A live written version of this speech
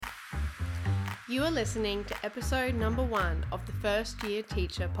You are listening to episode number 1 of the First Year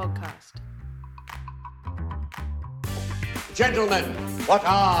Teacher podcast. Gentlemen, what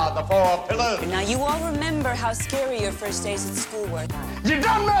are the 4 pillars? Now, you all remember how scary your first days at school were. You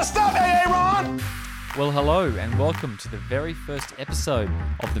done messed up, Aaron! Well, hello and welcome to the very first episode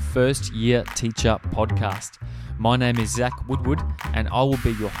of the First Year Teacher podcast. My name is Zach Woodward and I will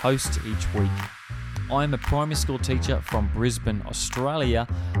be your host each week. I am a primary school teacher from Brisbane, Australia,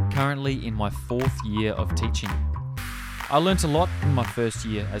 currently in my 4th year of teaching. I learnt a lot in my first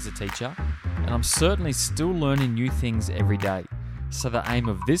year as a teacher, and I'm certainly still learning new things every day. So the aim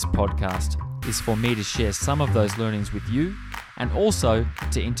of this podcast is for me to share some of those learnings with you, and also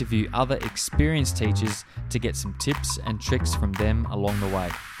to interview other experienced teachers to get some tips and tricks from them along the way.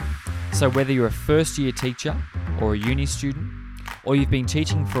 So whether you're a first year teacher or a uni student, or you've been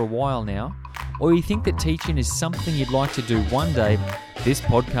teaching for a while now, or you think that teaching is something you'd like to do one day, this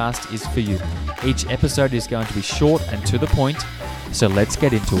podcast is for you. Each episode is going to be short and to the point, so let's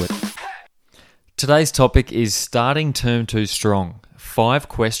get into it. Today's topic is starting term 2 strong. 5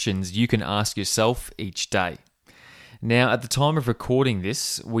 questions you can ask yourself each day. Now, at the time of recording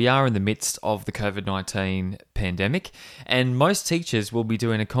this, we are in the midst of the COVID-19 pandemic, and most teachers will be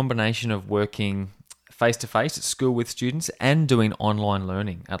doing a combination of working face-to-face at school with students and doing online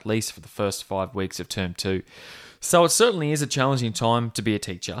learning, at least for the first 5 weeks of term 2. So it certainly is a challenging time to be a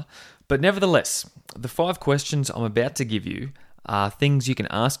teacher, but nevertheless, the 5 questions I'm about to give you are things you can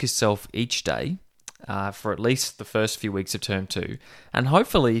ask yourself each day for at least the first few weeks of term 2. And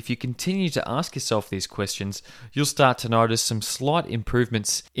hopefully, if you continue to ask yourself these questions, you'll start to notice some slight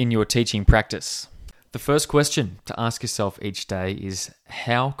improvements in your teaching practice. The first question to ask yourself each day is,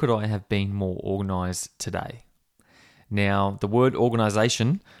 how could I have been more organised today? Now, the word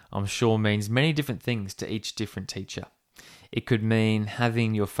organisation, I'm sure, means many different things to each different teacher. It could mean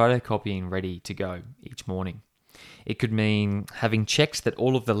having your photocopying ready to go each morning. It could mean having checked that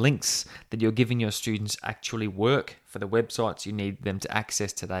all of the links that you're giving your students actually work for the websites you need them to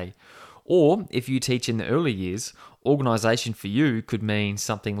access today. Or, if you teach in the early years, organisation for you could mean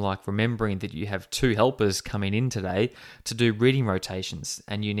something like remembering that you have 2 helpers coming in today to do reading rotations,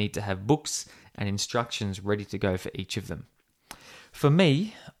 and you need to have books and instructions ready to go for each of them. For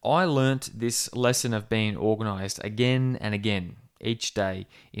me, I learnt this lesson of being organised again and again each day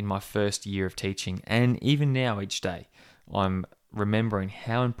in my first year of teaching, and even now each day I'm remembering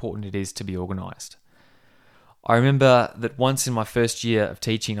how important it is to be organised. I remember that once in my first year of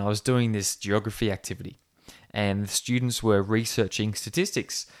teaching, I was doing this geography activity, and the students were researching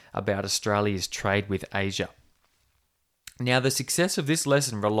statistics about Australia's trade with Asia. Now, the success of this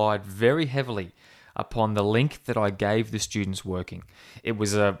lesson relied very heavily upon the link that I gave the students working. It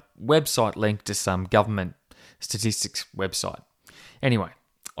was a website link to some government statistics website. Anyway,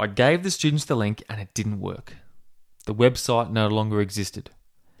 I gave the students the link and it didn't work. The website no longer existed.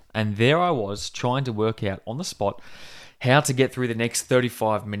 And there I was trying to work out on the spot how to get through the next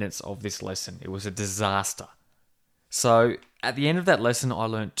 35 minutes of this lesson. It was a disaster. So at the end of that lesson, I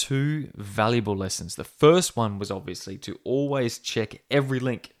learned 2 valuable lessons. The first one was obviously to always check every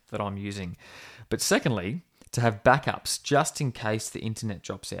link that I'm using. But secondly, to have backups just in case the internet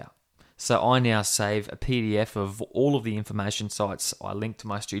drops out. So I now save a PDF of all of the information sites I link to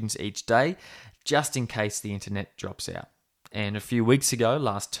my students each day, just in case the internet drops out. And a few weeks ago,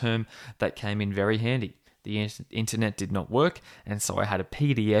 last term, that came in very handy. The internet did not work, and so I had a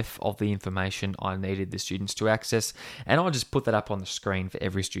PDF of the information I needed the students to access, and I just put that up on the screen for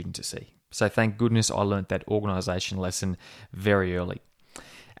every student to see. So thank goodness I learnt that organisation lesson very early.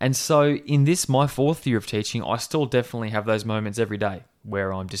 And so in this, my 4th year of teaching, I still definitely have those moments every day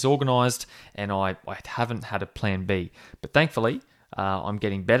where I'm disorganised and I haven't had a plan B. But thankfully, I'm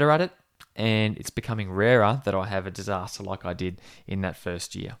getting better at it, and it's becoming rarer that I have a disaster like I did in that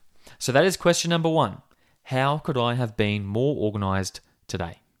first year. So that is question number 1. How could I have been more organised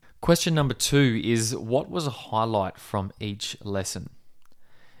today? Question number 2 is, what was a highlight from each lesson?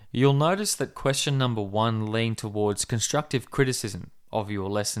 You'll notice that question number 1 leaned towards constructive criticism of your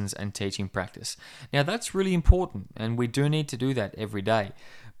lessons and teaching practice. Now that's really important, and we do need to do that every day,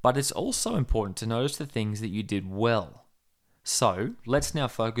 but it's also important to notice the things that you did well. So let's now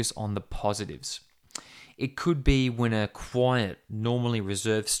focus on the positives. It could be when a quiet, normally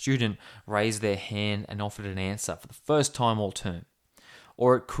reserved student raised their hand and offered an answer for the first time all term.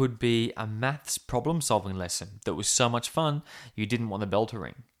 Or it could be a maths problem-solving lesson that was so much fun you didn't want the bell to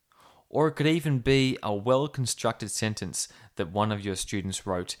ring. Or it could even be a well-constructed sentence that one of your students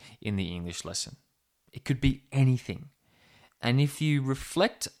wrote in the English lesson. It could be anything. And if you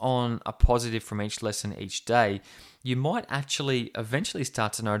reflect on a positive from each lesson each day, you might actually eventually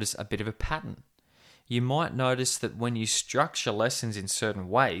start to notice a bit of a pattern. you might notice that when you structure lessons in certain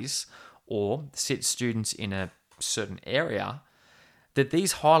ways or sit students in a certain area, that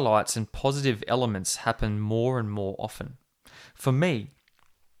these highlights and positive elements happen more and more often. For me,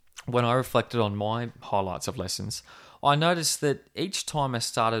 when I reflected on my highlights of lessons, I noticed that each time I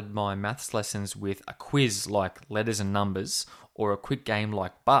started my maths lessons with a quiz like letters and numbers or a quick game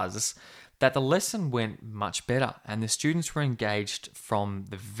like Buzz, that the lesson went much better and the students were engaged from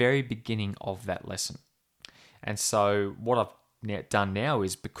the very beginning of that lesson. And so what I've done now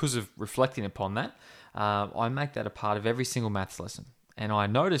is, because of reflecting upon that, I make that a part of every single maths lesson. And I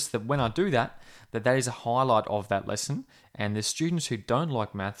notice that when I do that is a highlight of that lesson, and the students who don't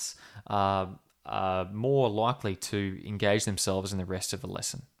like maths are more likely to engage themselves in the rest of the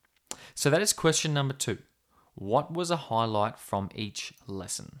lesson. So that is question number 2. What was a highlight from each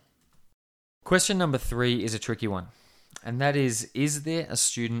lesson? Question number 3 is a tricky one, and that is there a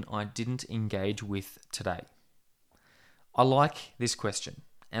student I didn't engage with today? I like this question,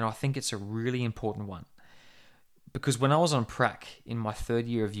 and I think it's a really important one. Because when I was on prac in my 3rd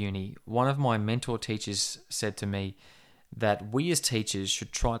year of uni, one of my mentor teachers said to me that we as teachers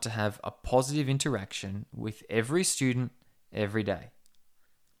should try to have a positive interaction with every student every day.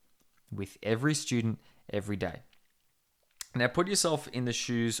 With every student every day. Now put yourself in the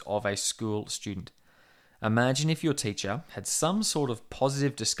shoes of a school student. Imagine if your teacher had some sort of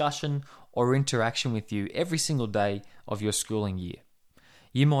positive discussion or interaction with you every single day of your schooling year.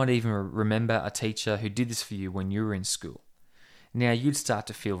 You might even remember a teacher who did this for you when you were in school. Now you'd start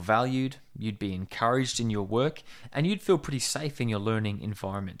to feel valued, you'd be encouraged in your work, and you'd feel pretty safe in your learning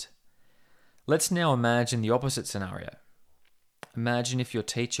environment. Let's now imagine the opposite scenario. Imagine if your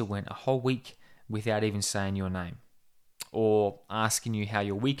teacher went a whole week without even saying your name, or asking you how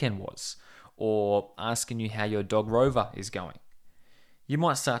your weekend was, or asking you how your dog Rover is going. You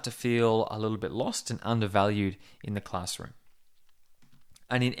might start to feel a little bit lost and undervalued in the classroom.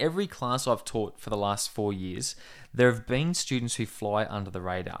 And in every class I've taught for the last 4 years, there have been students who fly under the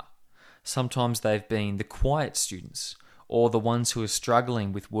radar. Sometimes they've been the quiet students, or the ones who are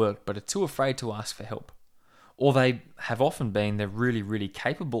struggling with work but are too afraid to ask for help. Or they have often been the really, really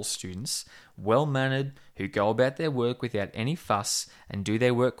capable students, well-mannered, who go about their work without any fuss and do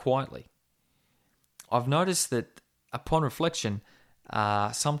their work quietly. I've noticed that upon reflection,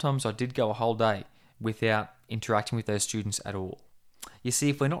 sometimes I did go a whole day without interacting with those students at all. You see,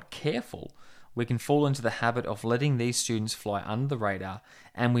 if we're not careful, we can fall into the habit of letting these students fly under the radar,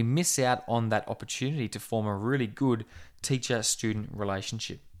 and we miss out on that opportunity to form a really good teacher-student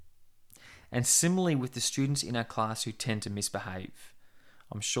relationship. And similarly with the students in our class who tend to misbehave.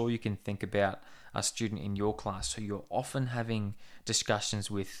 I'm sure you can think about a student in your class who you're often having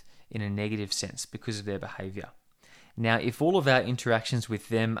discussions with in a negative sense because of their behavior. Now, if all of our interactions with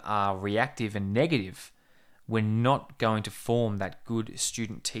them are reactive and negative, we're not going to form that good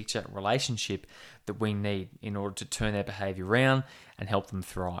student-teacher relationship that we need in order to turn their behavior around and help them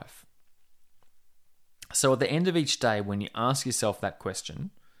thrive. So at the end of each day, when you ask yourself that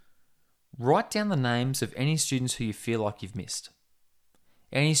question, write down the names of any students who you feel like you've missed.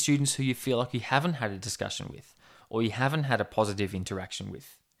 Any students who you feel like you haven't had a discussion with, or you haven't had a positive interaction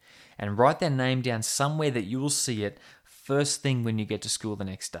with. And write their name down somewhere that you will see it first thing when you get to school the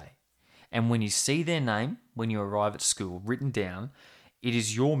next day. And when you see their name, when you arrive at school, written down, it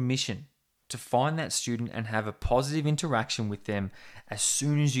is your mission to find that student and have a positive interaction with them as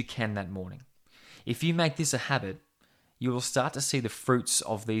soon as you can that morning. If you make this a habit, you will start to see the fruits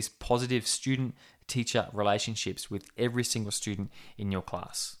of these positive student-teacher relationships with every single student in your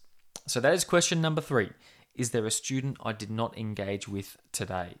class. So that is question number 3. Is there a student I did not engage with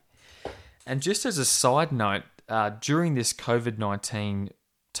today? And just as a side note, during this COVID-19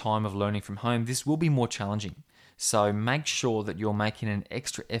 time of learning from home, this will be more challenging. So make sure that you're making an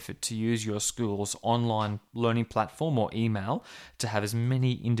extra effort to use your school's online learning platform or email to have as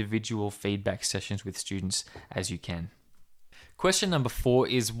many individual feedback sessions with students as you can. Question number 4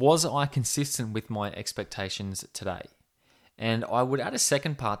 is, was I consistent with my expectations today? And I would add a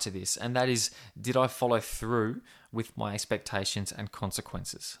second part to this, and that is, did I follow through with my expectations and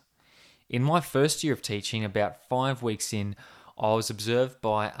consequences? In my first year of teaching, about 5 weeks in, I was observed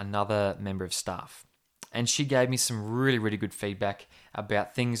by another member of staff. And she gave me some really, really good feedback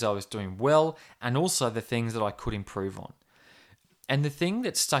about things I was doing well and also the things that I could improve on. And the thing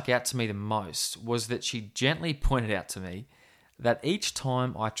that stuck out to me the most was that she gently pointed out to me that each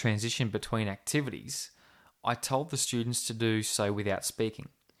time I transitioned between activities, I told the students to do so without speaking.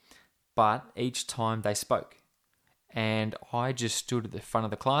 But each time they spoke. And I just stood at the front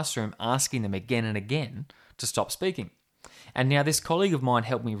of the classroom asking them again and again to stop speaking. And now this colleague of mine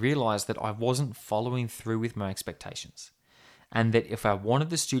helped me realize that I wasn't following through with my expectations, and that if I wanted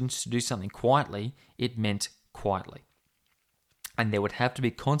the students to do something quietly, it meant quietly. And there would have to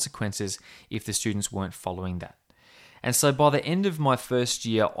be consequences if the students weren't following that. And so by the end of my first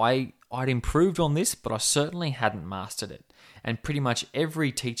year, I'd improved on this, but I certainly hadn't mastered it. And pretty much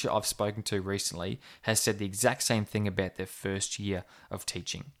every teacher I've spoken to recently has said the exact same thing about their first year of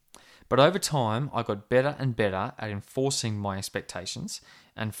teaching. But over time, I got better and better at enforcing my expectations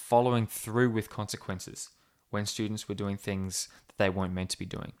and following through with consequences when students were doing things that they weren't meant to be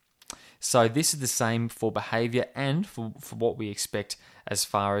doing. So this is the same for behaviour and for what we expect as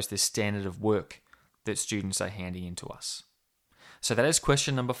far as the standard of work that students are handing into us. So that is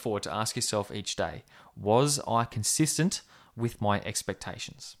question number 4 to ask yourself each day. Was I consistent with my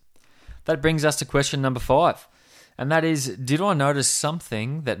expectations? That brings us to question number 5. And that is, did I notice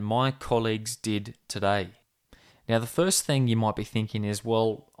something that my colleagues did today? Now, the first thing you might be thinking is,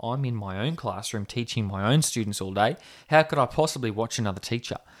 well, I'm in my own classroom teaching my own students all day. How could I possibly watch another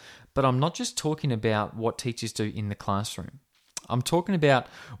teacher? But I'm not just talking about what teachers do in the classroom. I'm talking about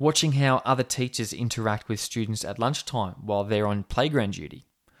watching how other teachers interact with students at lunchtime while they're on playground duty,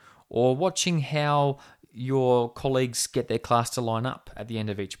 or watching how your colleagues get their class to line up at the end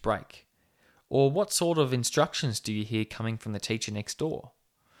of each break, or what sort of instructions do you hear coming from the teacher next door,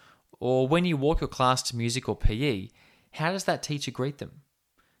 or when you walk your class to music or PE, how does that teacher greet them?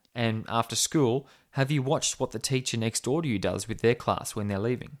 And after school, have you watched what the teacher next door to you does with their class when they're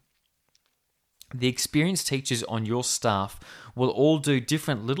leaving? The experienced teachers on your staff will all do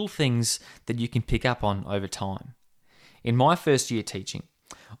different little things that you can pick up on over time. In my first year teaching,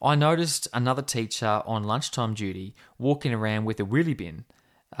 I noticed another teacher on lunchtime duty walking around with a wheelie bin,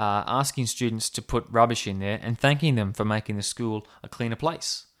 asking students to put rubbish in there and thanking them for making the school a cleaner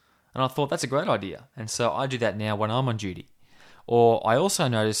place. And I thought that's a great idea, and so I do that now when I'm on duty. Or I also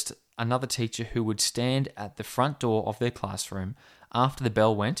noticed another teacher who would stand at the front door of their classroom after the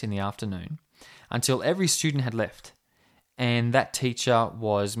bell went in the afternoon until every student had left. And that teacher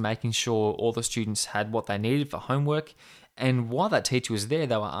was making sure all the students had what they needed for homework. And while that teacher was there,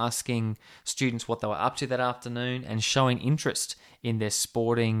 they were asking students what they were up to that afternoon and showing interest in their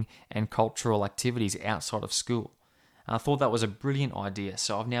sporting and cultural activities outside of school. And I thought that was a brilliant idea.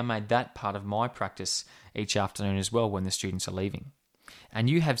 So I've now made that part of my practice each afternoon as well when the students are leaving. And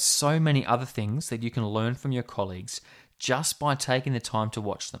you have so many other things that you can learn from your colleagues just by taking the time to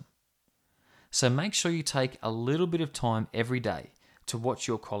watch them. So make sure you take a little bit of time every day to watch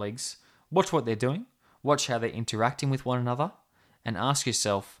your colleagues, watch what they're doing, watch how they're interacting with one another, and ask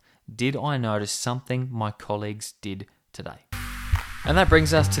yourself, did I notice something my colleagues did today? And that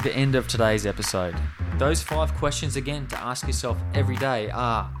brings us to the end of today's episode. Those 5 questions again to ask yourself every day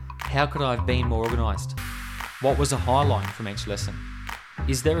are, how could I have been more organised? What was a highlight from each lesson?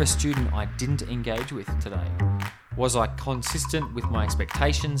 Is there a student I didn't engage with today? Was I consistent with my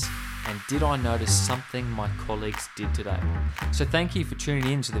expectations? And did I notice something my colleagues did today? So thank you for tuning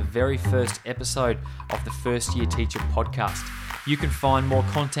in to the very first episode of the First Year Teacher podcast. You can find more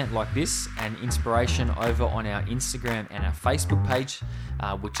content like this and inspiration over on our Instagram and our Facebook page,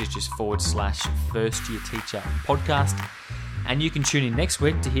 which is just /First Year Teacher podcast. And you can tune in next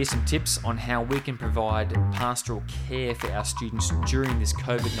week to hear some tips on how we can provide pastoral care for our students during this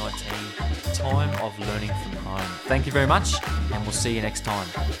COVID-19 time of learning from home. Thank you very much, and we'll see you next time.